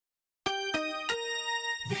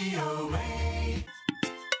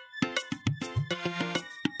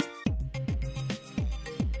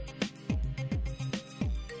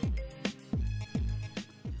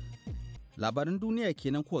Labaran duniya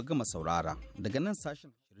kenan kuka gama saurara daga nan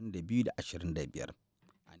sashen 22 da 25.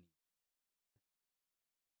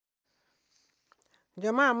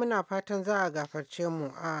 Jama'a muna fatan za a gafarce mu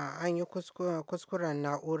an yi kuskuren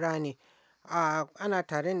na'ura ne. Ana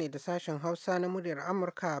tare ne da sashen Hausa na muryar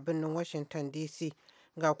Amurka a birnin Washington DC.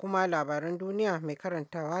 Ga kuma labaran duniya mai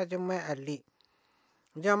karantawa Jummai Alli.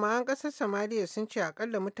 Jama'an ƙasar Somaliya sun ce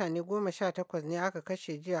akalla mutane 18 ne aka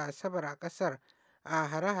kashe jiya Asabar a ƙasar a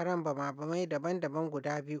hare-haren bama-bamai daban-daban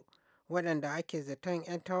guda biyu waɗanda ake zaton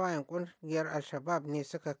 'yan tawayen ƙungiyar Al-Shabab ne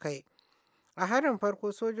suka kai. A harin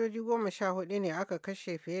farko sojoji 14 ne aka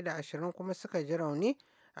kashe, fiye da 20 kuma suka ji rauni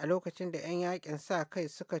a lokacin da 'yan yakin sa kai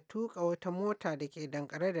suka tuka wata mota da ke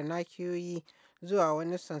dankare da nakiyoyi zuwa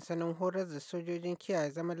wani sansanin horar da sojojin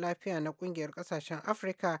kiyaye zaman lafiya na ƙungiyar ƙasashen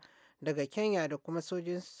Afirka daga Kenya da kuma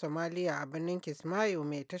sojin Somaliya a birnin Kismayo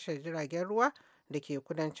mai tashar jiragen ruwa da ke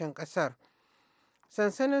kudancin ƙasar.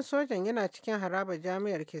 Sansanin sojan yana cikin harabar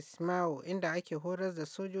jami'ar Kismayo inda ake horar da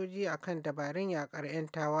sojoji akan dabarun yakar 'yan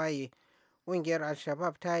tawaye. Ƙungiyar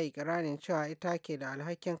Al-Shabab ta yi ƙirarin cewa ita ke da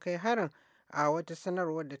alhakin kai harin a wata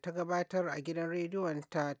sanarwar da ta gabatar a gidan rediyon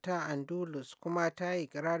ta Andalus, kuma ta yi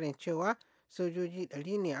ƙirarin cewa sojoji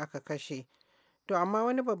 100 ne aka kashe. To amma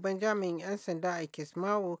wani babban jami'in 'yan sanda a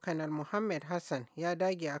Kismayo, Kanal Muhammad Hassan, ya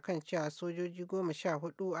dage akan cewa sojoji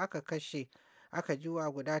 14 aka kashe, aka ji wa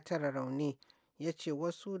guda 9 rauni. Ya ce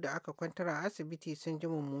wasu da aka kwantar a asibiti sun ji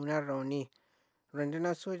mummunan rauni.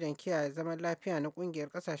 Rundunar sojan kiyaye zaman lafiya na ƙungiyar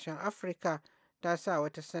ƙasashen Afirka ta sa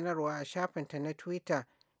wata sanarwa a shafinta na Twitter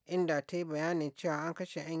inda ta yi bayanin cewa an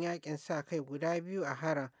kashe 'yan yakin sa kai guda biyu a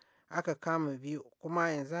harin, aka kama 2 kuma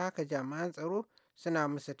yanzu haka jami'an tsaro suna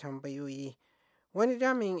musu tambayoyi. Wani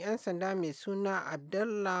jami'in 'yan sanda mai suna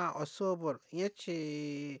Abdallah Osobor ya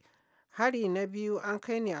ce hari na biyu an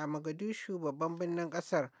kai ne a Mogadishu, babban birnin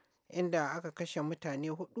ƙasar, inda aka kashe mutane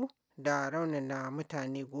 4 da raunana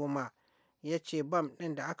mutane 10. Ya ce bam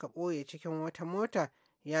ɗin da aka ɓoye cikin wata mota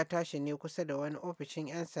ya tashi ne kusa da wani ofishin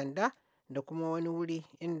 'yan sanda da kuma wani wuri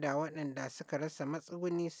inda waɗanda suka rasa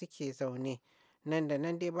matsuguni suke zaune. Nan da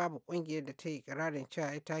nan dai babu ƙungiyar da ta yi ƙirarin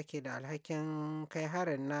cewa ita ke da alhakin kai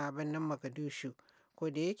harin na birnin Mogadishu, ko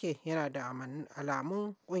da yake yana da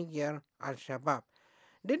alamun ƙungiyar Al-Shabab.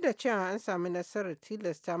 Duk da cewa an sami nasarar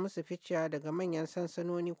tilasta musu ficewa daga manyan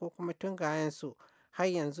sansanoni ko kuma tungayensu, har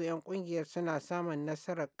yanzu 'yan ƙungiyar suna samun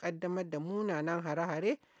nasarar ƙaddamar da munanan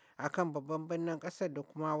hare-hare a kan babban birnin ƙasar da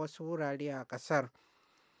kuma wasu wurare a ƙasar.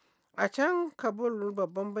 A can Kabul,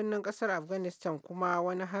 babban birnin ƙasar Afghanistan, kuma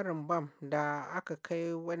wani harin bam da aka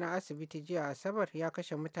kai wani asibiti jiya Asabar ya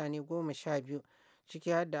kashe mutane 12,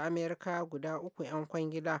 ciki har da Amerika guda 3 'yan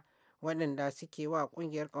kwangila waɗanda suke wa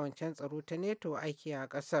ƙungiyar ƙawancen tsaro ta NATO aiki a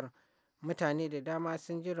ƙasar. Mutane da dama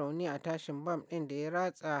sun ji rauni a tashin bam ɗin da ya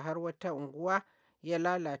ratsa har wata unguwa, ya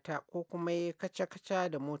lalata ko kuma ya kaca-kaca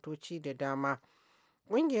da motoci da dama.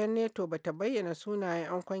 Ƙungiyar NATO ba ta bayyana sunayen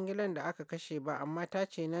 'yan kwangilan da aka kashe ba, amma ta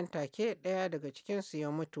ce nan take ɗaya daga cikinsu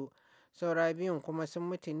ya mutu, saura biyun kuma sun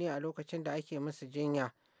mutu ne a lokacin da ake musu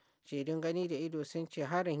jinya. Shaidun gani da ido sun ce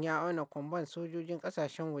harin ya auna kwamban sojojin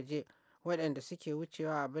ƙasashen waje waɗanda suke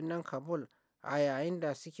wucewa a birnin Kabul a yayin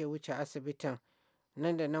da suke wuce asibitin.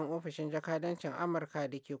 Nan da nan ofishin jakadancin Amurka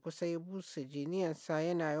da ke kusa ya busa jiniyarsa,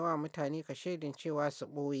 yana yawa mutane kashedin cewa su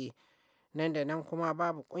ɓoye. Nan da nan kuma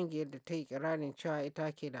babu ƙungiyar da ta yi ƙirarin cewa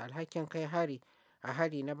ita ke da alhakin kai hari a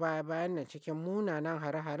hari na baya-bayan nan cikin munanan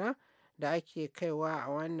hare-haren da ake kaiwa a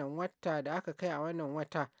wannan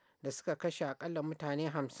wata da suka kashe akalla mutane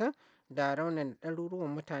 50 da raunin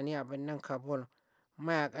ɗaruruwan mutane a birnin Kabul.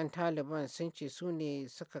 Mayakan Taliban sun ce su ne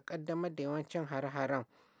suka ƙaddamar da yawancin hare-haren.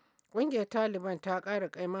 Ƙungiyar Taliban ta ƙara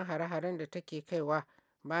ƙaiman hare-haren da take kaiwa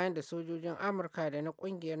bayan da sojojin Amurka da na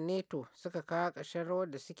ƙungiyar NATO suka kawo ƙarshen rawar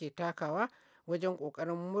da suke takawa wajen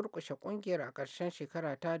ƙoƙarin murƙushe ƙungiyar a ƙarshen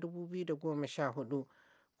shekara ta 2014.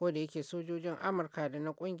 Ko da yake sojojin Amurka da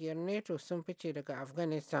na ƙungiyar NATO sun fice daga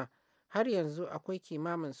Afghanistan, har yanzu akwai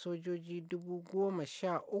kimamin sojoji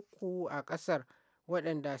 13,000 a ƙasar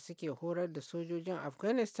waɗanda suke horar da sojojin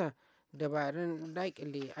Afghanistan dabarun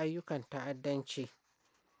daƙile ayyukan ta'addanci.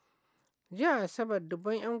 Jiya Asabar,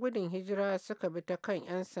 dubban 'yan gudun hijira suka bi ta kan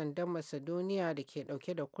 'yan sandan Macedonia da ke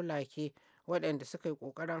ɗauke da kulake waɗanda suka yi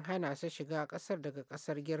ƙoƙarin hana su shiga ƙasar daga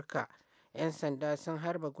ƙasar Girka. 'Yan sanda sun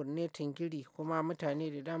harba gurnetin giri kuma mutane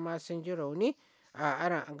da dama sun ji rauni a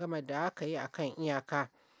arangama da aka yi a kan iyaka.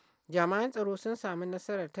 Jami'an tsaro sun sami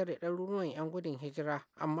nasarar tare ɗaruruwan 'yan gudun hijira,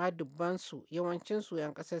 amma dubbansu, yawancinsu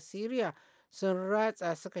 'yan ƙasar Siriya, sun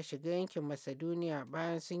ratsa suka shiga yankin Macedonia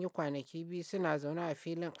bayan sun yi kwanaki biyu suna zaune a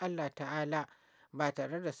filin Allah Ta'ala ba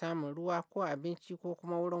tare da samun ruwa ko abinci ko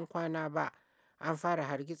kuma wurin kwana ba. An fara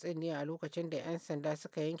hargitsin ne a lokacin da 'yan sanda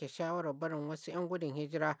suka yanke shawarar barin wasu 'yan gudun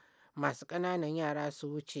hijira masu ƙananan yara su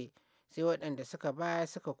wuce, sai waɗanda suka baya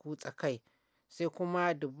suka kutsa kai, sai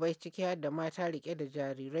kuma dubbai ciki har da mata riƙe da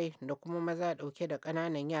jarirai da kuma maza ɗauke da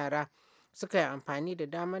ƙananan yara suka yi amfani da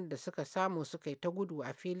damar da suka samu suka yi ta gudu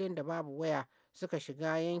a filin da babu waya suka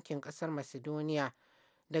shiga yankin ƙasar Macedonia.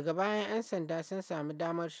 Daga bayan 'yan sanda sun sami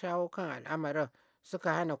damar shawo kan al'amarin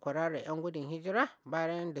suka hana kwararar 'yan gudun hijira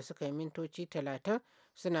bayan da suka yi mintoci 30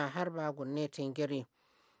 suna harba gurnetin giri.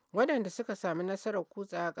 Waɗanda suka sami nasarar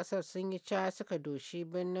kutsa a ƙasar sun yi ca suka doshi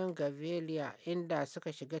birnin Gavelia inda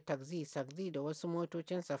suka shiga taxi da wasu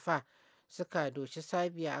motocin safa suka doshi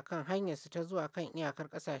Sabiya akan hanyarsu ta zuwa kan iyakar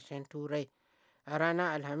ƙasashen Turai. A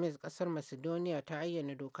ranar Alhamis ƙasar Macedonia ta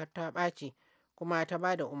ayyana dokar ta ɓaci kuma ta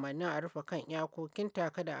ba da umarnin a rufe kan iyakokinta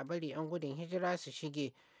kada a bari 'yan gudun hijira su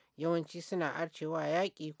shige. Yawanci suna arcewa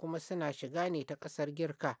yaƙi kuma suna shiga ne ta ƙasar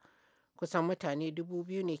Girka. Kusan mutane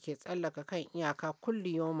 2,000 ne ke tsallaka kan iyaka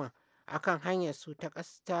kulliyoma a kan hanyar su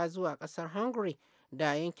ta zuwa ƙasar Hungary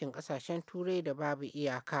da yankin ƙasashen Turai da babu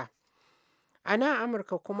iyaka. A nan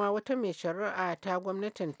Amurka kuma wata mai shari'a ta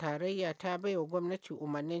gwamnatin tarayya ta baiwa gwamnati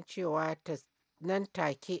umarnin cewa ta nan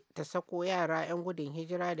take ta sako yara 'yan gudun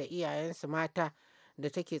hijira da iyayensu mata da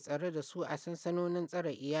take tsare da su a sansanonin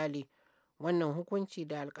tsare iyali. Wannan hukunci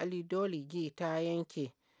da alkali Dolly Gee ta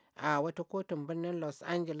yanke a wata kotun birnin Los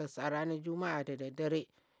Angeles a ranar Juma'a da daddare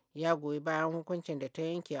ya goyi bayan hukuncin da ta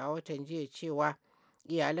yanke a watan jiya cewa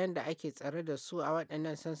iyalan da ake tsare da su a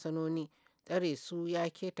waɗannan sansanoni tsare su ya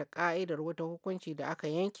keta ƙa'idar wata hukunci da aka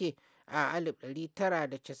yanke a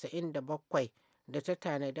 1997 da ta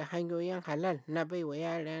tanadi hanyoyin halal na baiwa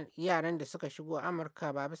yaran da suka shigo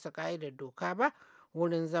Amurka ba bisa ƙa'idar doka ba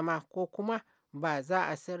wurin zama ko kuma ba za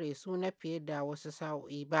a sare su na fiye da wasu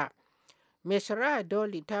sa'o'i ba. Mai shari'a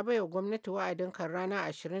Dolly ta baiwa gwamnati wa'adin kan rana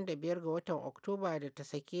 25 ga watan Oktoba da ta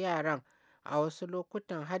saki yaran a wasu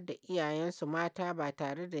lokutan har da iyayensu mata ba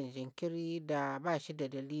tare da jinkiri da ba shi da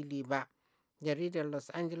dalili ba. Jaridar Los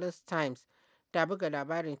Angeles Times ta buga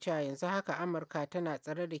labarin cewa yanzu haka Amurka tana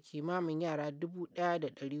tsare da kimamin yara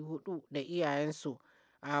 1,400 da iyayensu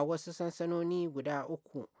a wasu sansanoni guda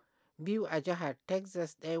 3, 2 a jihar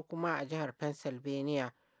Texas ɗaya kuma a jihar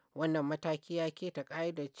Pennsylvania. Wannan mataki ya keta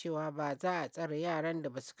ƙa'idar cewa ba za a tsare yaran da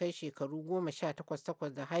ba su kai shekaru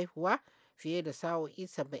 18 da haihuwa fiye da sa'o'i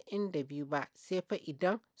 72 ba sai fa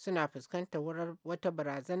idan suna fuskantar wata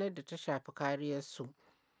barazanar da ta shafi kariyarsu.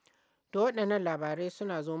 To waɗannan labarai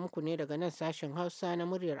suna zo muku ne daga nan sashen Hausa na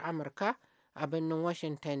muryar Amurka a birnin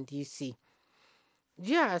Washington DC.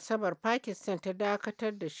 Jiya Asabar Pakistan ta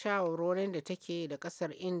dakatar da shawarorin da take da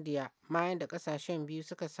ƙasar India bayan da ƙasashen biyu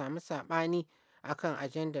suka samu saɓani akan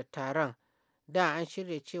ajandar taron. Da an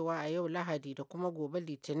shirya cewa a yau Lahadi da kuma gobe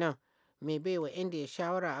Litinin mai baiwa India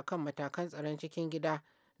shawara akan matakan tsaron cikin gida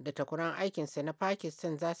da takwaran aikinsa na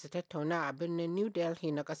Pakistan za su tattauna a birnin New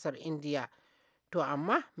Delhi na ƙasar India. To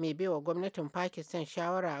amma mai baiwa gwamnatin Pakistan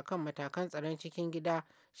shawara akan matakan tsaron cikin gida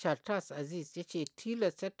Shahbaz Aziz ya ce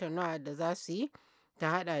tilas tattaunawa da za su yi ta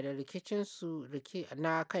hada da rikicinsu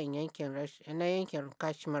na kan yankin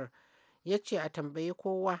Kashmir. Ya ce a tambayi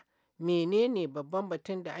kowa menene babban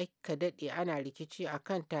batun da aka daɗe ana rikici a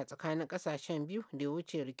kanta tsakanin ƙasashen biyu da ya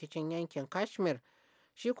wuce rikicin yankin Kashmir.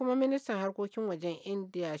 Shi kuma ministan harkokin wajen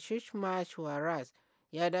India Sushma Swaraj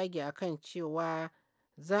ya dage akan cewa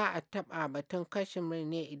za a taɓa batun Kashmir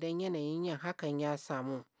ne idan yanayin yin hakan ya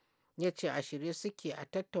samu. Ya ce a shirye suke a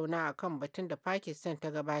tattauna akan batun da Pakistan ta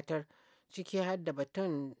gabatar ciki har da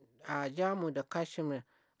batun a Jammu da Kashmir,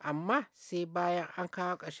 amma sai bayan an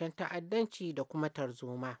kawo ƙarshen ta'addanci da kuma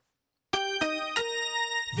tarzoma.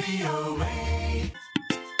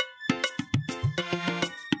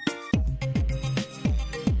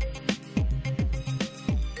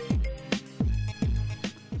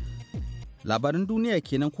 Labaran duniya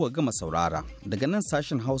kenan kuka gama saurara daga nan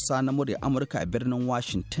sashen Hausa na murya Amurka a birnin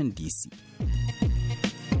Washington DC.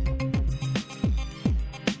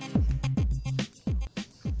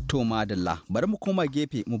 To madalla, bari mu koma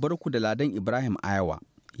gefe mu bar ku da Ladan Ibrahim Ayawa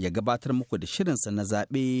ya gabatar muku da shirinsa na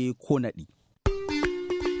zaɓe ko naɗi.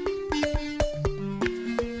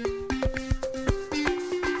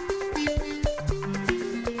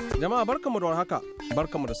 Jama'a barkamu da warhaka,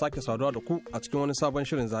 barkamu da sake saduwa da ku a cikin wani sabon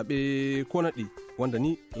shirin zaɓe ko naɗi wanda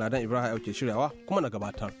ni Ladan Ibrahim ke shiryawa kuma na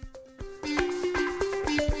gabatar.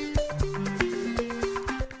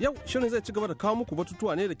 Yau shirin zai ci gaba da kawo muku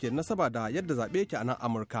batutuwa ne da ke nasaba da yadda zaɓe yake a nan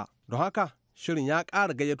Amurka. Don haka shirin ya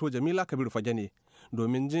ƙara gayyato Jamila Kabiru Fage ne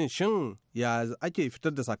domin jin shin ya ake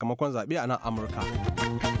fitar da sakamakon zaɓe a nan Amurka.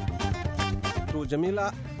 To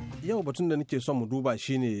Jamila, yau batun da nake son mu duba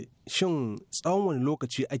shine shin tsawon wani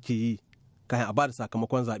lokaci ake yi kayan a bada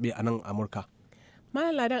sakamakon zaɓe a nan Amurka?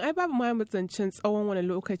 Malam Ladan, ai babu ma zancen tsawon wani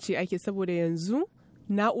lokaci ake, saboda yanzu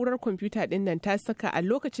na'urar kwamfuta din nan ta saka a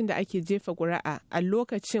lokacin da ake jefa ƙuri'a, a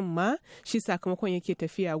lokacin ma shi sakamakon yake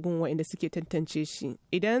tafiya gun waɗanda suke tantance shi.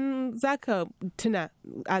 Idan zaka tuna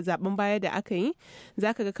a zaben baya da aka yi,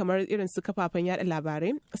 zaka ga kamar irin su kafafen yada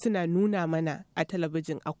labarai suna nuna mana a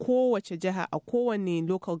talabijin a kowace jiha, a kowane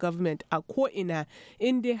local government, a ko'ina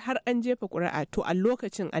in dai har an jefa ƙuri'a, to a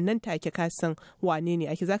lokacin a nan take ka san wane ne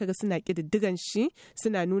ake. Zaka ga suna ƙididdigan shi,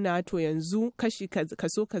 suna nuna to yanzu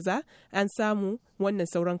kaso kaza an samu wannan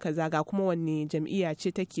sauran kaza, ga kuma wanne jam'iyya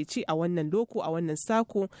ce take ci a wannan loko, a wannan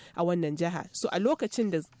sako, a wannan jiha. So a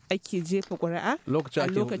lokacin da ake jefa ƙuri'a, a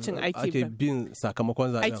lokacin ake bin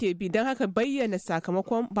sakamakon zaɓen. Ake bi, don haka bayyana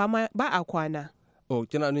sakamakon ba a kwana.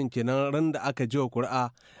 Kina nun kenan ran da aka jiwa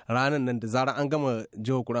ƙuri'a, ranar nan da zarar an gama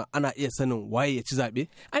jiwa ƙuri'a ana iya sanin waye ya ci zaɓe?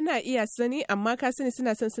 Ana iya sani, amma ka sani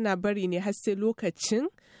suna bari ne har sai lokacin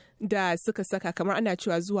da suka saka, kamar ana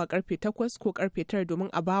cewa zuwa karfe 8 ko karfe 9 domin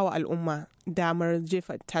a bawa al'umma damar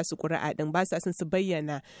jefa tasu ƙuri'a din. Ba sa son su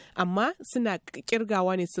bayyana, amma suna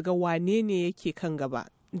kirgawa ne su ga wane ne yake kan gaba,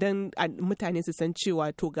 don mutane su san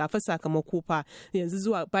cewa to gafa sakamako fa yanzu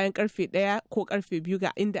zuwa bayan karfe 1 ko karfe 2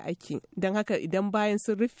 ga inda ake. Don haka idan bayan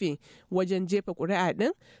sun rufe wajen jefa ƙuri'a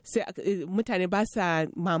din, sai mutane ba sa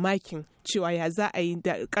mamakin cewa ya za a yi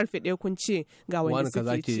da karfe 1 kun ce ga wani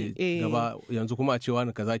suke ci gaba, yanzu kuma a ce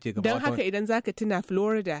wani kaza ke gaba. Don haka idan zaka tuna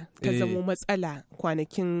Florida ta zamo matsala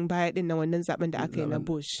kwanakin baya din na wannan zaben da aka yi na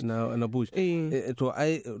Bush. Na Bush. To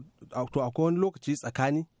akwai wani lokaci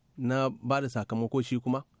tsakani na ba da sakamako shi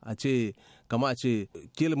kuma a ce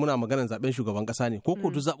kila muna maganar zaben shugaban kasa ne ko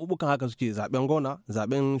duk zaɓuɓɓukan haka suke, zaben gwamna,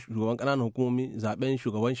 zaben shugaban ƙananan hukumomi, zaben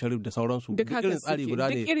shugaban sharif da sauransu, duk irin tsari guda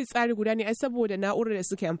ne. Duk irin tsari guda ne, ai saboda na'urar da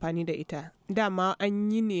suke amfani da ita dama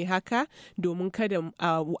an yi ne haka domin kada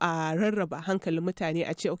a rarraba hankalin mutane,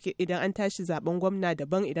 a ce okay, idan an tashi zaben gwamna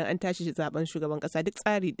daban, idan an tashi zaben shugaban kasa duk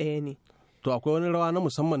tsari ɗaya ne. To akwai wani rawa na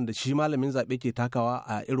musamman da shi malamin zaɓe ke takawa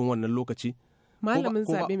a irin wannan lokaci? Malamin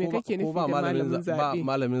zaɓe, me kake nufi da malamin zaɓe? Ba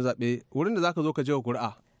malamin zaɓe, wurin da zaka zo ka je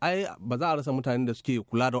ƙuri'a, ai ba za a rasa mutanen da suke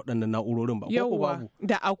kula da waɗannan na'urorin ba. Yawwa,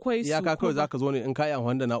 da akwai su. Iyaka kawai zaka zo ne in ka yi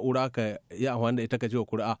amfani da na'ura ka yi amfani da ita ka je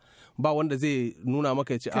ƙuri'a, ba wanda zai nuna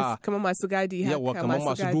maka ya ce a kamar masu gadi haka. Yawwa, kamar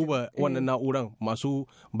masu duba wannan na'uran, masu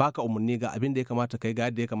baka umarni ga abin da ya kamata ka yi, ga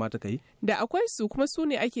yadda ya kamata ka yi. Da akwai su, kuma su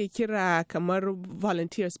ne ake kira kamar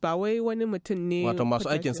volunteers, ba wai wani mutum ne. Wato masu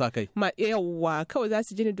aikin sa kai. Yawwa, kawai za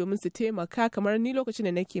su je ne domin su taimaka. Kamar ni lokacin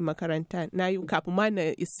da nake makaranta, na yi kafin ma na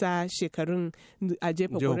isa shekarun a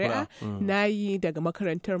jefa ƙuri'a, na yi daga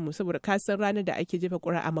makarantar mu, saboda kasan ranar da ake jefa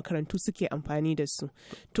ƙuri'a makarantu suke amfani da su.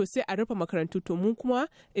 To sai a rufe makarantu, to mu kuma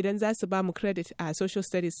idan za su ba mu credit a social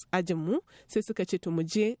studies ajin mu, sai suka ce to mu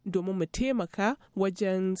je domin mu taimaka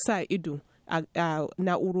wajen sa ido a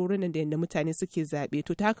na'urorin da yadda mutane suke zaɓe.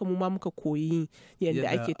 To ta haka mu ma muka koyi yadda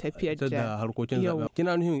ake tafiyar da harkokin zaɓe.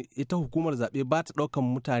 Kina nufin ita hukumar zaɓe ba ta ɗaukan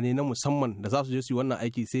mutane na musamman da za su je su yi wannan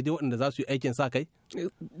aiki, sai dai waɗanda za su yi aikin sa kai?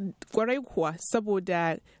 Kwarai kuwa,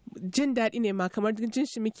 saboda jin daɗi ne ma, kamar jin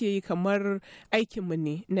shi muke yi kamar aikinmu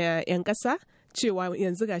ne na 'yan ƙasa, cewa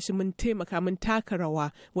yanzu gashi mun taimaka, mun taka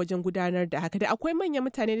rawa wajen gudanar da haka. Da akwai manyan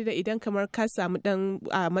mutane da idan kamar ka samu dan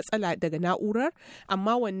matsala daga na'urar,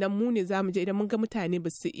 amma wannan mu ne zamu je idan mun ga mutane ba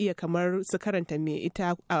su iya kamar su karanta me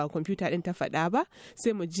ita kwamfuta din ta faɗa ba,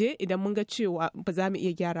 sai mu je idan mun ga cewa ba za mu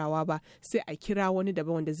iya gyarawa ba, sai a kira wani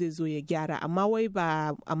daban wanda zai zo ya gyara, amma wai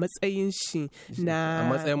ba a matsayin shi na a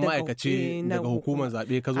matsayin ma'aikaci daga hukumar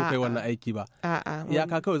zaɓe ka zo kai wannan aiki ba.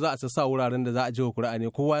 Iyaka kawai za a sa wuraren da za a je ƙuri'a ne,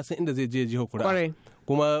 kowa san inda zai je ƙuri'a. Kwarai.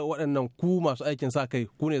 Kuma waɗannan ku masu aikin sa kai,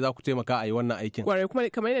 ku ne za ku taimaka a yi wannan aikin. Kwarai, kuma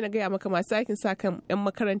kamar yadda na gaya maka, masu aikin sa kan 'yan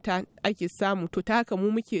makaranta ake samu, to ta haka mu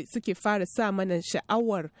suke fara sa mana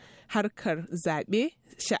sha'awar harkar zaɓe,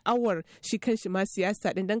 sha'awar shi kan shi ma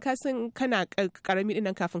siyasa din, dan ka san kana karami din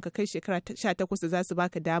nan kafin ka kai shekara 18 da za su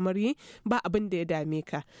baka damar yi, ba abin da ya dame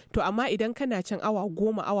ka. To amma idan kana can awa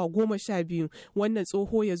 12 wannan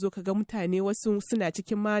tsoho ya zo, ka ga mutane wasu suna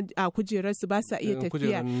cikin ma a kujerar su ba sa iya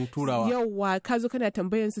tafiya, yauwa ka zo kana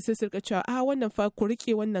tambayan su, sai su rika cewa wannan fa ku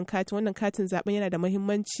rike wannan katin zaben yana da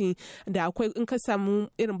muhimmanci, da akwai in ka samu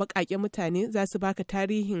irin bakaken mutane za su baka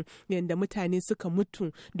tarihin yadda mutane suka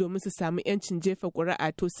mutu domin su samu yancin jefa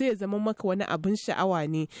ƙuri'a, to sai ya zama maka wani abin sha'awa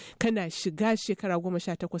ne kana shiga shekara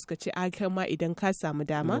 18 ka ce a kai ma idan ka samu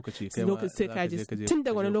dama lokaci sai ka je tun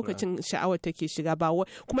da wani lokacin sha'awar take shiga ba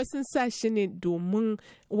kuma sun sa shi ne domin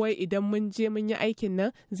wai idan mun je mun yi aikin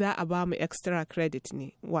nan za a ba mu extra credit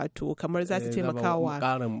ne, wato kamar za su taimaka wa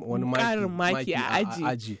ƙarin maki a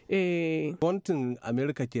aji. Gwamnatin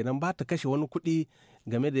Amerika kenan ba ta kashe wani kuɗi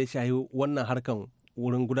game da ya shahi wannan harkan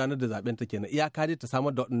wurin gudanar da zaben ta kenan, iyaka dai ta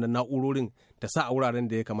samar da waɗannan na'urorin ta sa a wuraren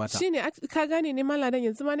da ya kamata. Shine ka gane ne Maladan,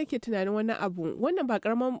 yanzu ma nake tunanin wannan abu, wannan ba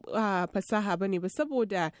karaman fasaha bane ba,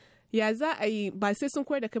 saboda ya za a yi ba sai sun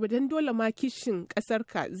koyar da kai ba, dan dole ma kishin kasar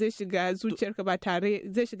ka zai shiga zuciyarka ba tare,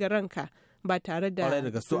 zai shiga ranka ba tare da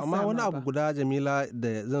gaske. Amma wani abu guda Jamila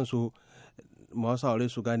da zan so masu aure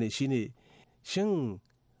su gane shine, shin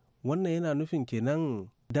wannan yana nufin kenan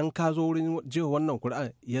dan ka zo wurin jiha wannan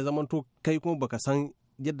Kur'an ya zamanto kai kuma baka san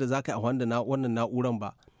yadda za ka yi amfani da wannan na'uran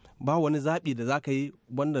ba wani zaɓi da za ka yi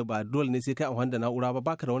wanda ba dole ne sai kai amfani da na'ura ba,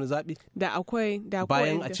 baka da wani zaɓi da akwai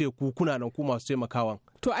bayan a ce ku kuna nan ku masu taimakawan.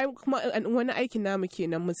 To ai kuma wani aikin namu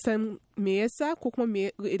kenan mu san me yasa, ko kuma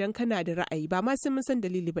idan kana da ra'ayi ba ma sai mun san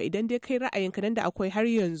dalili ba, idan dai kai ra'ayinka nan da akwai har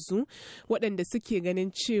yanzu waɗanda suke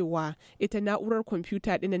ganin cewa ita na'urar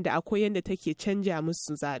kwamfuta ɗinnan da akwai yadda take canja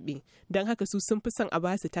musu zaɓe, don haka su sun fi son a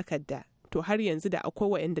ba su takarda. To har yanzu da akwai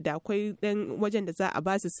wa'anda da akwai dan wajen da za a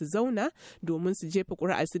basu su zauna domin su jefa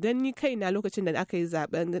ƙuri'a su. Dan ni kaina lokacin da aka yi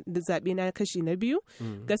zaɓe na kashi na biyu,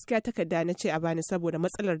 gaskiya takarda na ce a bani saboda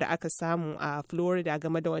matsalar da aka samu a Florida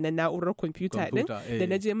game da wannan na'urar kwamfuta din, da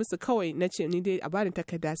na je musu kawai na ce ni dai a bani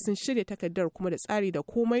takarda. Sun shirya takardar kuma da tsari da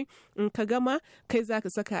komai, in ka gama kai zaka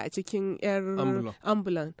saka a cikin yar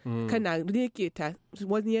ambulan kana rike ta,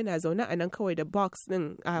 wani yana zaune a nan kawai da box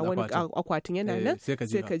din wani akwatin yana nan sai ka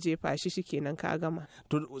jefa shi kenan ka gama.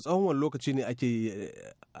 To tsawon wani lokaci ne ake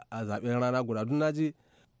a zaben rana guda? Don naji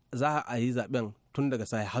za a yi zaben tun daga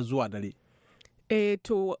sai har zuwa dare.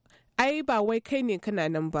 To ai ba wai kai ne kana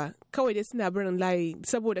nan ba, kawai dai suna barin layi,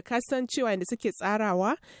 saboda ka san cewa yadda suke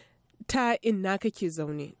tsarawa ta inna kake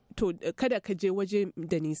zaune. To kada ka je waje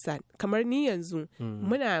da nisa, kamar ni yanzu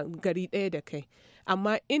muna gari ɗaya da kai,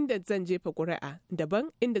 amma inda zan jefa ƙuri'a daban,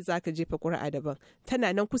 inda za ka jefa ƙuri'a daban.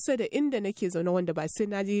 Tana nan kusa da inda nake zaune, wanda ba sai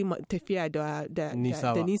na je tafiya da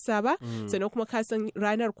nisa ba. Sannan kuma ka san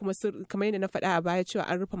ranar kuma kamar yadda na faɗa a baya cewa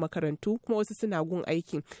an rufe makarantu, kuma wasu suna gun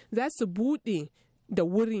aiki, za su buɗe da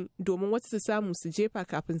wuri domin wasu su samu su jefa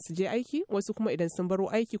kafin su je aiki, wasu kuma idan sun baro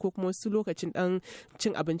aiki ko kuma wasu lokacin dan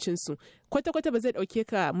cin abincinsu. Kwata-kwata ba zai ɗauke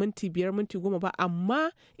ka minti 5 minti 10 ba,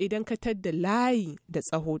 amma idan ka tadda layi da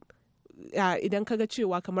tsaho, idan kaga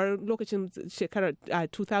cewa kamar lokacin shekarar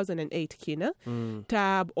 2008 kenan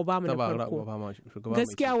ta Obama na farko,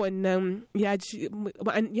 gaskiya wannan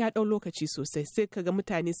ya dau lokaci sosai, sai kaga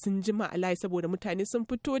mutane sun jima a layi saboda mutane sun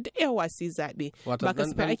fito da yawa su zaɓe, ba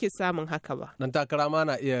kasafai ake samun haka ba. Dan takara ma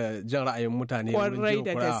na iya jan ra'ayin mutane kwarai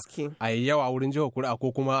da gaske, a yi yawa wurin jiha kuri'a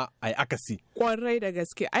ko kuma a yi akasi. Kwarai da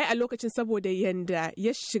gaske, ai a lokacin saboda yanda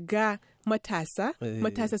ya shiga matasa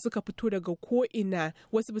suka fito daga ko'ina,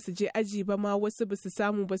 wasu basu je aji ba ma, wasu basu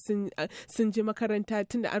samu ba, sun je makaranta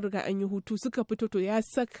tunda an riga an yi hutu suka fito, to ya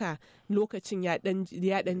saka lokacin ya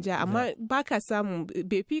dan ja, amma baka samu,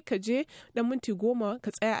 bai fi ka je dan minti 10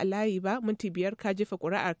 ka tsaya a layi ba, minti 5 ka jefa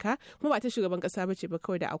ƙuri'ar ka, kuma ba ta shugaban ƙasa bace ba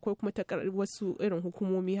kawai, da akwai kuma ta wasu irin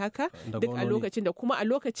hukumomi haka duk a lokacin, da kuma a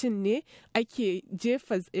lokacin ne ake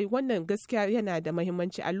jefa wannan gaskiya yana da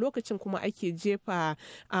muhimmanci, a lokacin kuma ake jefa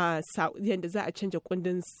yadda za a canja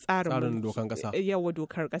kundin tsarin dokan kasa, yawa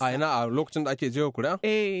dokar kasa. A ina a lokacin da ake jefa kuri'a?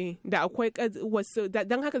 Da akwai wasu,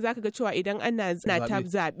 don haka zaka ga cewa idan ana ta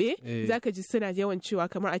zaɓe, zaka ji suna yawan cewa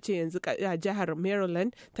kamar a ce yanzu jihar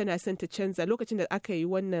Maryland tana son ta canza, lokacin da aka yi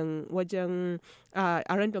wannan wajen a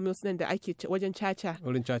random mills nan da ake wajen caca.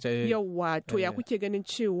 Wurin caca, yawa, to ya kuke ganin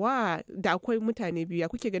cewa da akwai mutane biyu, ya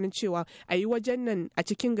kuke ganin cewa a yi wajen nan a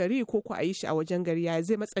cikin gari ko ko a yi shi a wajen gari, ya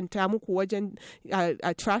zai matsanta muku wajen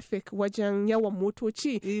traffic, wajen yawan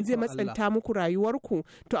motoci, zai matsanta muku rayuwarku.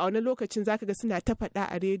 To a wani lokacin zaka ga suna ta faɗa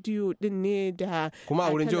a rediyo din ne da kuma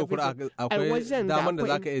a wurin jiho kuri'a akwai daman da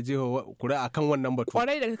zaka iya jiho kuri'a kan wannan batu.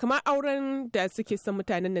 Kwarai da kamar auren da suke son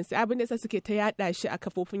mutanen nan, sai abin da suke ta yada shi a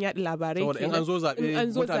kafofin yada labarai, saboda in an zo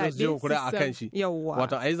zaɓe mutane su jiho kuri'a akan shi.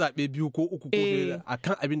 Wato ayi zaɓe 2 ko 3 ko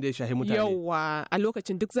akan abin da ya shahi mutane. Yawa, a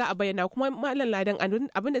lokacin duk za a bayyana, kuma malam ladan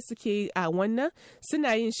abin da suke yi a wannan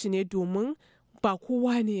suna yin shi ne domin ba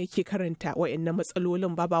kowa ne yake karanta wa'annan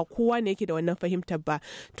matsalolin ba kowa ne yake da wannan fahimtar ba.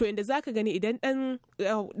 To inda zaka gani idan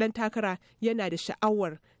dan takara yana da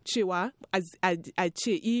sha'awar cewa a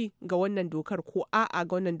ce ga wannan dokar ko a'a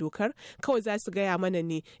ga wannan dokar, kawai za su gaya mana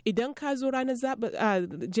ne idan ka zo ranar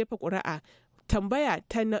jefa ƙuri'a tambaya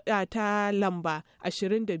ta lamba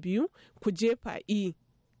 22 ku jefa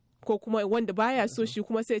ko kuma wanda baya so shi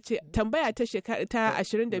kuma sai ce tambaya ta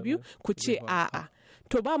 22 ku ce a'a.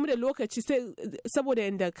 To ba mu da lokaci sai saboda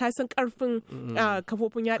yadda ka san karfin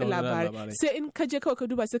kafofin yada labarai sai in ka je kawai ka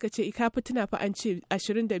duba sai ka ce ka fitina fa an ce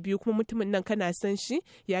 22 kuma mutumin nan kana san shi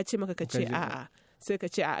ya ce maka ka ce a'a. Sai ka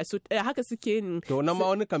ce a haka suke yin. To nan ma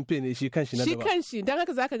wani kamfe ne shi kanshi na daban. Shi kanshi don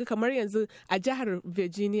haka zaka ga kamar yanzu a jihar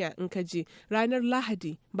Virginia in ka je ranar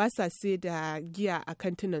Lahadi ba sa sai da giya a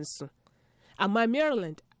kantinansu. Amma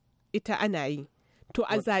Maryland ita ana yi. To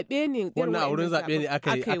a zaɓe ne wannan a wurin zaɓe ne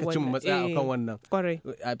aka cin matsaya akan wannan.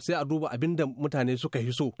 Sai a duba abinda mutane suka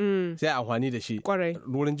yi so sai a amfani da shi.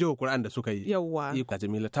 Wurin jiwa Kur'an da suka yi. Yawwa.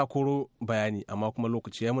 Jamila ta koro bayani amma kuma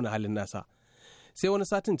lokaci ya muna halin nasa. Sai wani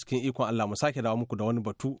satin cikin ikon Allah mu sake dawo muku da wani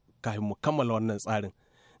batu kafin mu kammala wannan tsarin.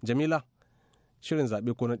 Jamila, shirin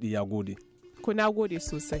zaɓe ko naɗi ya gode. Ku na gode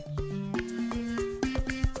sosai.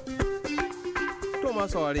 To ma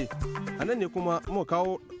saurare, a nan ne kuma mu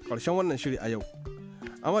kawo ƙarshen wannan shiri a yau.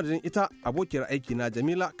 A madadin ita abokiyar aiki na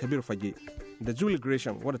Jamila Kabir Fage da Julie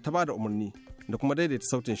Gresham wadda ta bada umarni da kuma daidaita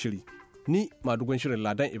sautin shiri. Ni madugun shirin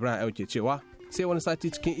Ladan Ibrahim Ayo ke cewa sai wani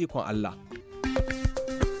sati cikin ikon Allah.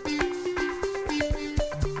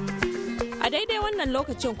 A daidai wannan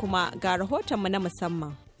lokacin kuma ga rahotonmu na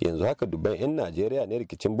musamman. Yanzu haka dubban 'yan Najeriya ne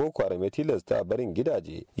rikicin Boko Haram ya tilasta barin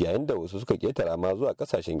gidaje yayin da wasu suka ketara ma zuwa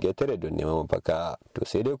kasashen ketare don neman mafaka. To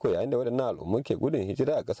sai dai ko yayin da waɗannan al'ummun ke gudun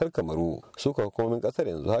hijira a kasar Kamaru, suka hukumomin kasar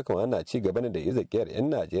yanzu haka ma ana ci gaba da izakiyar 'yan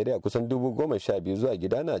Najeriya kusan 12,000 zuwa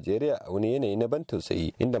gida Najeriya a wani yanayi na ban tausayi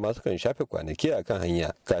inda ma sukan shafe kwanaki a kan hanya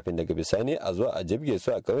kafin daga bisani a zuwa a jibge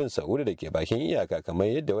su a ƙauyen Sa'udu da ke bakin iyaka kamar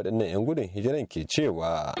yadda waɗannan 'yan gudun hijiran ke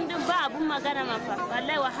cewa. Ba abun magana mafa,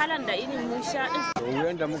 wallahi wahalan da irin mun sha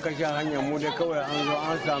din. Muka sha hanyar mu dai kawai an zo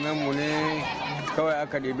an same mu ne kawai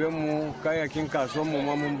aka ɗebe mu kayakin kasuwan mu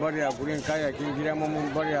ma mun bari a gurin kayakin gida ma mun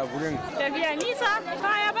bari a gurin. Tafiya nisa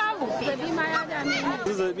kaya babu. Zabi ma ya dame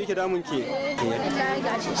ni. Zabi ke damun ke? Wallahi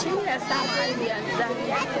gashi shi ne samu hanyar zabi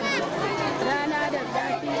ya rana da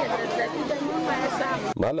zafi da zazzabi da yunwa ya samu.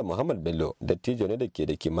 Malam Muhammad Bello dattijo ne da ke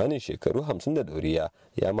da kimanin shekaru 50 da ɗoriya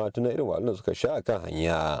ya ma tuna irin wahalar suka sha akan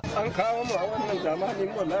hanya. An kawo mu a wannan zamanin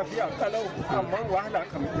mu lafiya kalau amma wahala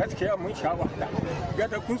kam gaskiya mun sha wahala.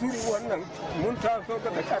 Gada kusuru wannan mun taso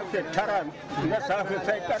daga karfe 9 na safe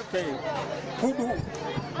sai karfe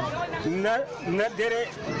 4 na dare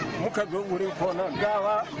muka zo wurin kona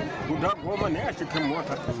gawa guda 10 ne a cikin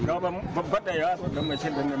mota. Gawa babba da yaro da mace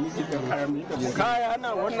da namiji da karami da kaya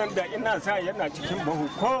na wannan da ina sa yana cikin bahu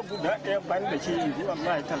ko guda ɗaya ban da shi yanzu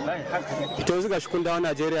wallahi tallahi haka ne. To yanzu gashi kun dawo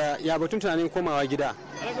Najeriya ya batun tunanin komawa gida.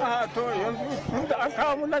 To yanzu tun da an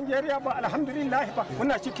kawo mu Najeriya ba alhamdulillah ba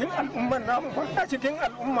muna cikin al'ummar namu ba cikin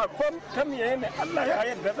al'umma ko ta miye ne Allah ya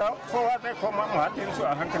yarda da kowa zai koma muhallin su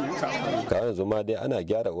a hankalin sa. Kawai yanzu ma dai ana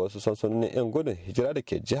gyara wasu sansanonin 'yan gudun hijira da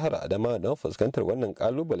ke jihar Adamawa don fuskantar wannan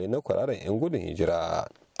kalubale na kwararan 'yan gudun hijira.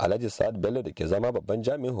 Alhaji Sa'ad Bello da ke zama babban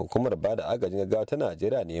jami'in hukumar bada agajin gaggawa ta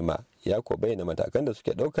Najeriya Nema ya ko bayyana matakan da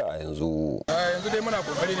suke dauka a yanzu. Yanzu dai muna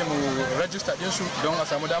kokari ne mu rajista din su don a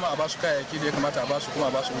samu dama a basu kayayyaki da ya kamata a basu kuma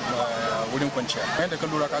a basu wurin kwanciya. Yadda ka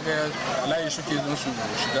lura kaga layi suke zon su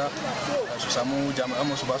shiga su samu jami'an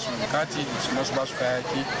mu su basu kati su basu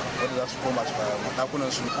kayayyaki wanda za su koma su dakunan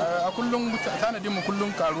su. A kullum tanadin mu kullum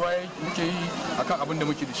karuwa muke yi akan abin da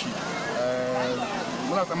muke da shi.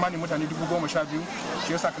 Muna tsammanin mutane 12,000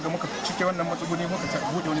 shi yasa kaga muka cike wannan matsuguni muka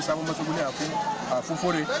bude wani sabon matsuguni a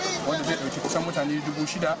Fufore wanda zai dauki kusan mutane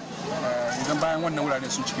 6,000 idan bayan wannan wurare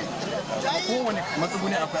sun cike. Kowane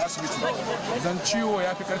matsuguni akwai asibiti idan ciwo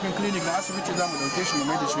ya fi karfin clinic na asibiti za mu dauke shi mu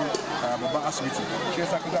mai da shi babban asibiti shi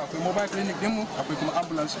yasa kaga akwai mobile clinic dinmu akwai kuma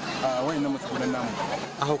ambulance a wayannan matsugunan namu.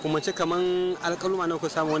 A hukumance kaman alƙaluma na ku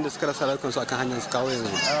samu wanda suka rasa rayukansu akan hanyar su kawo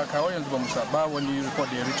yanzu. Kawo yanzu ba mu ba wani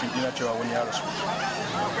report da ya rice ina cewa wani ya rasu.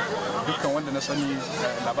 Dukkan wanda na sani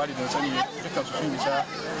labari da na sani dukkan su sun isa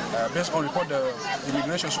based on report da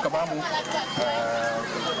immigration suka bamu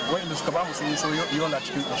wa'inda suka bamu sun so yola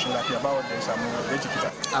cikin ƙoshin lafiya ba wanda ya samu ya jikita.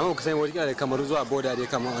 Amma ku sani wani da Kamaru zuwa boda dai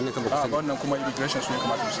kamar wannan kamar kusa. Wannan kuma immigration su ya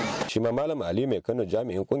kamata su sani. Shi ma Malam Ali Mai Kano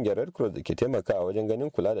jami'in kungiyar Red Cross da ke taimakawa wajen ganin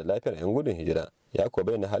kula da lafiyar 'yan gudun hijira ya ko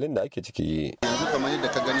bayyana halin da ake ciki. Yanzu kamar yadda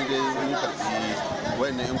ka gani dai mun karɓi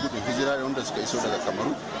wayannan 'yan gudun hijira da wanda suka iso daga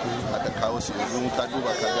Kamaru aka kawo su yanzu ka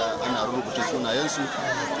duba kaga ana rubuta sunayensu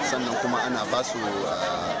sannan kuma ana ba su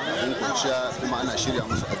abin kwanciya kuma ana shirya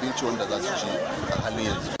musu abinci wanda za su ci a halin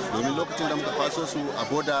yanzu. domin lokacin da muka faso su a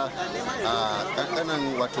boda a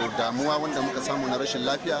kankanan wato damuwa wanda muka samu na rashin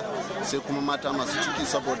lafiya, sai kuma mata masu ciki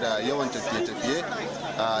saboda yawan tafiye-tafiye,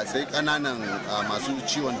 sai kananan masu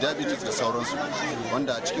ciwon diabetes da sauransu,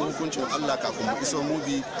 wanda a cikin hukuncin Allah kafin mu iso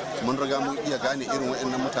mubi mun riga mun iya gane irin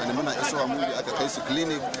waɗannan mutane. Muna isowa mubi aka kai su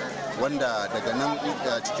clinic, wanda daga nan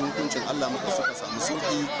cikin hukuncin Allah muka suka samu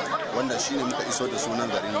sauki, wanda shine muka iso da sunan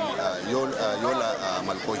garin Yola a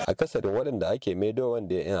Malkoi. Akasarin waɗanda ake maido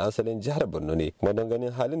wanda 'yan asalin jihar Borno ne, kuma don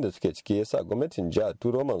ganin halin da suke ciki yasa gwamnatin jihar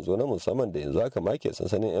turo manzo na musamman da yanzu haka ma ke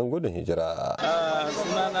sansanin 'yan gudun hijira.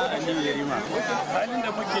 Sunana Aliyu Yarima. Halin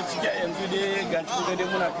da muke ciki a yanzu dai ga cikin dai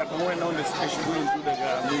muna karɓar wannan wanda suka shigo yanzu daga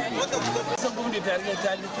Mubi. Kusan gwamnati ta riga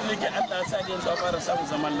ta tun yake Allah sa da yanzu a fara samun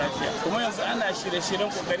zaman lafiya. Kuma yanzu ana shirye-shiryen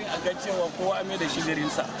kokarin a ga cewa kowa a mai da shi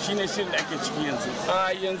garinsa. Shine shirin da ake ciki yanzu.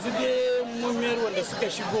 Yanzu dai mun mayar wanda suka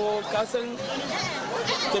shigo kasan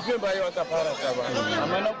tafiya ba yau aka fara ta ba,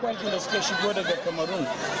 amma na kwanci da suka shigo daga Kamarun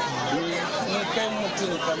mun kai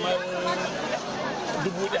mutum kamar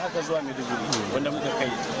 1000 haka zuwa Maiduguri wanda muka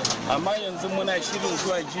kai, amma yanzu muna shirin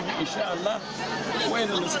zuwa jibi insha Allah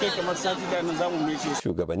wayannan da suka kamar sati da nan zamu mece.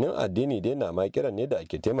 Shugabannin addini dai na ma kiran ne da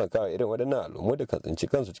ake taimakawa irin waɗannan al'ummu da kan tsinci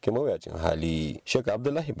kansu cikin mawuyacin hali. Sheikh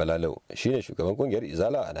Abdullahi Balalau shine shugaban kungiyar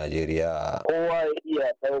Izala a Najeriya. Kowa ya iya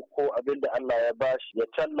ɗauko abin da Allah ya bashi ya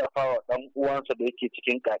tallafa wa ɗan uwansa da yake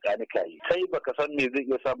cikin kakani kai. Kai baka san me zai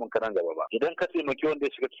iya samun ka nan gaba ba. Idan ka taimaki wanda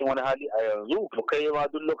ya shiga cikin wani hali a yanzu, to kai ma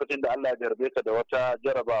duk lokacin da Allah ya jarbe ka da wata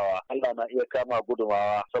jarabawa, Allah na iya kama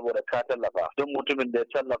gudumawa saboda ka tallafa. Duk mutumin da ya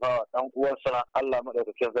tallafa wa ɗan uwansa, Allah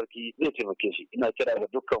madaukakin sarki zai taimake shi. Ina kira ga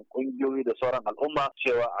dukkan kungiyoyi da sauran al'umma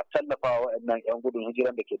cewa a tallafa wa waɗannan 'yan gudun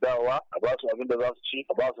hijiran da ke dawowa, a ba su abin da za su ci,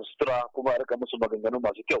 a ba su sutura, kuma a rika musu maganganu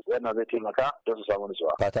masu kyau. Wannan zai taimaka don su samu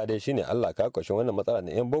nutsuwa. Fata dai shine Allah ka kwashe wannan matsala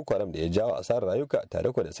na 'yan Boko Haram da ya jawo asarar rayuka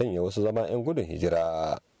tare da sanya wasu zama 'yan gudun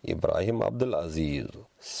hijira. Ibrahim Abdulaziz,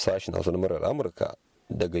 sashin Hausa na murar Amurka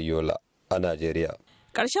daga Yola a Najeriya.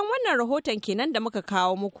 Ƙarshen wannan rahoton kenan da muka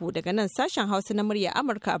kawo muku daga nan sashen Hausa na murya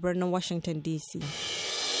Amurka a birnin Washington DC.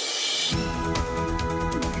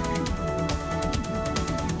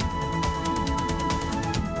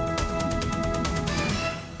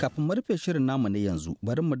 Kafin mu rufe shirin namu na yanzu,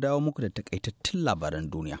 bari mu dawo muku da takaitattun labaran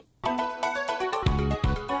duniya.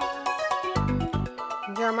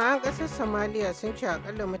 Jami'an ƙasar Somalia sun ce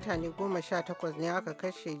akalla mutane 18 ne aka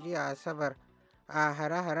kashe jiya Asabar a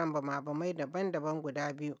hare-haren bama-bamai daban-daban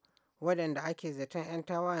guda biyu, waɗanda ake zaton 'yan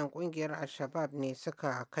tawayen ƙungiyar Al-Shabaab ne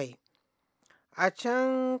suka kai. A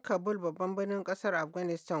can Kabul, babban birnin ƙasar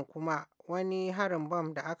Afghanistan kuma, wani harin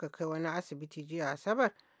bom da aka kai wani asibiti jiya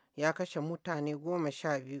Asabar ya kashe mutane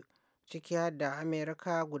 12, ciki har da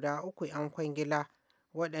Amerika guda 3 'yan kwangila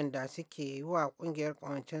waɗanda suke yi wa ƙungiyar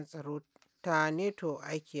ƙawancen tsaro ta NATO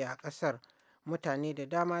aiki a ƙasar. Mutane da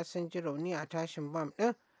dama sun ji rauni a tashin bom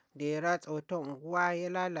ɗin da ya ratsa wata unguwa ya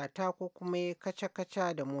lalata ko kuma ya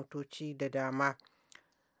kaca-kaca da motoci da dama.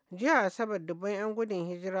 Jiya Asabar, dubban 'yan gudun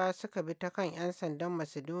hijira suka bi ta kan 'yan sandan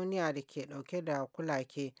Macedonia da ke ɗauke da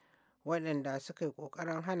kulake, waɗanda suka yi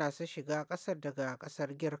ƙoƙarin hana su shiga ƙasar daga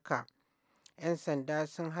ƙasar Girka. 'Yan sanda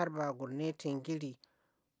sun harba gurnetin giri,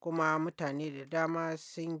 kuma mutane da dama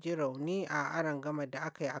sun ji rauni a arangama da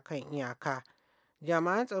aka yi akan iyaka.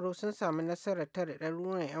 Jami'an tsaro sun samu nasarar tare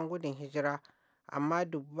ɗaruruwan 'yan gudun hijira, amma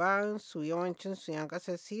dubbansu, yawancinsu 'yan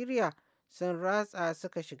ƙasar Syria, sun ratsa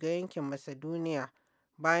suka shiga yankin Macedonia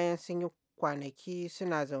bayan sun yi kwanaki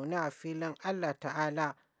suna zaune a filin Allah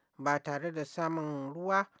Ta'ala ba tare da samun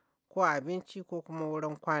ruwa ko abinci ko kuma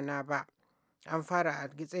wurin kwana ba. An fara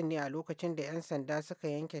hargitsin ne a lokacin da 'yan sanda suka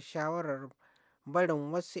yanke shawarar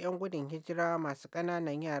barin wasu 'yan gudun hijira masu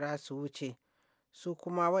ƙananan yara su wuce, su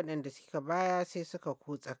kuma waɗanda suka baya sai suka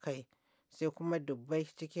kutsa kai, sai kuma dubbai,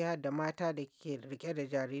 ciki har da mata da ke rike da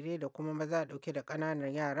jarirai da kuma maza ɗauke da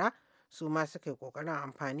ƙananan yara, su ma suka yi ƙoƙarin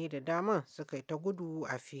amfani da daman suka yi ta gudu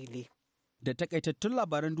a fili. Da takaitattun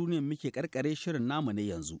labaran duniyar muke karkare shirin namu na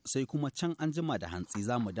yanzu, sai kuma can an jima da hantsi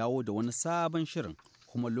za mu dawo da wani sabon shirin,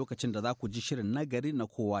 kuma lokacin da za ku ji shirin nagari na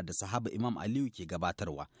kowa da sahaba Imam Aliyu ke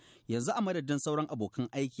gabatarwa. Yanzu a madadin sauran abokan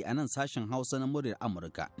aiki a nan sashen Hausa na muryar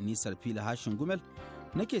Amurka, nisar fili hashin gumel,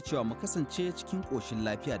 nake cewa mu kasance cikin ƙoshin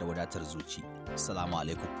lafiya da wadatar zuci. Assalamu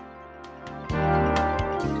alaikum.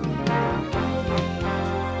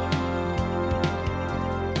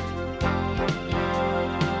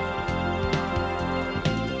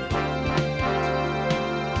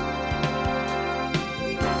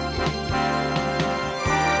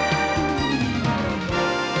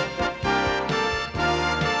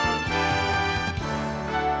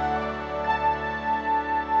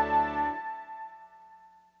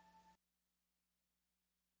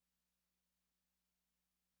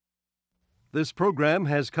 This program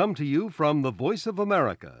has come to you from the Voice of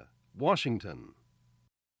America, Washington.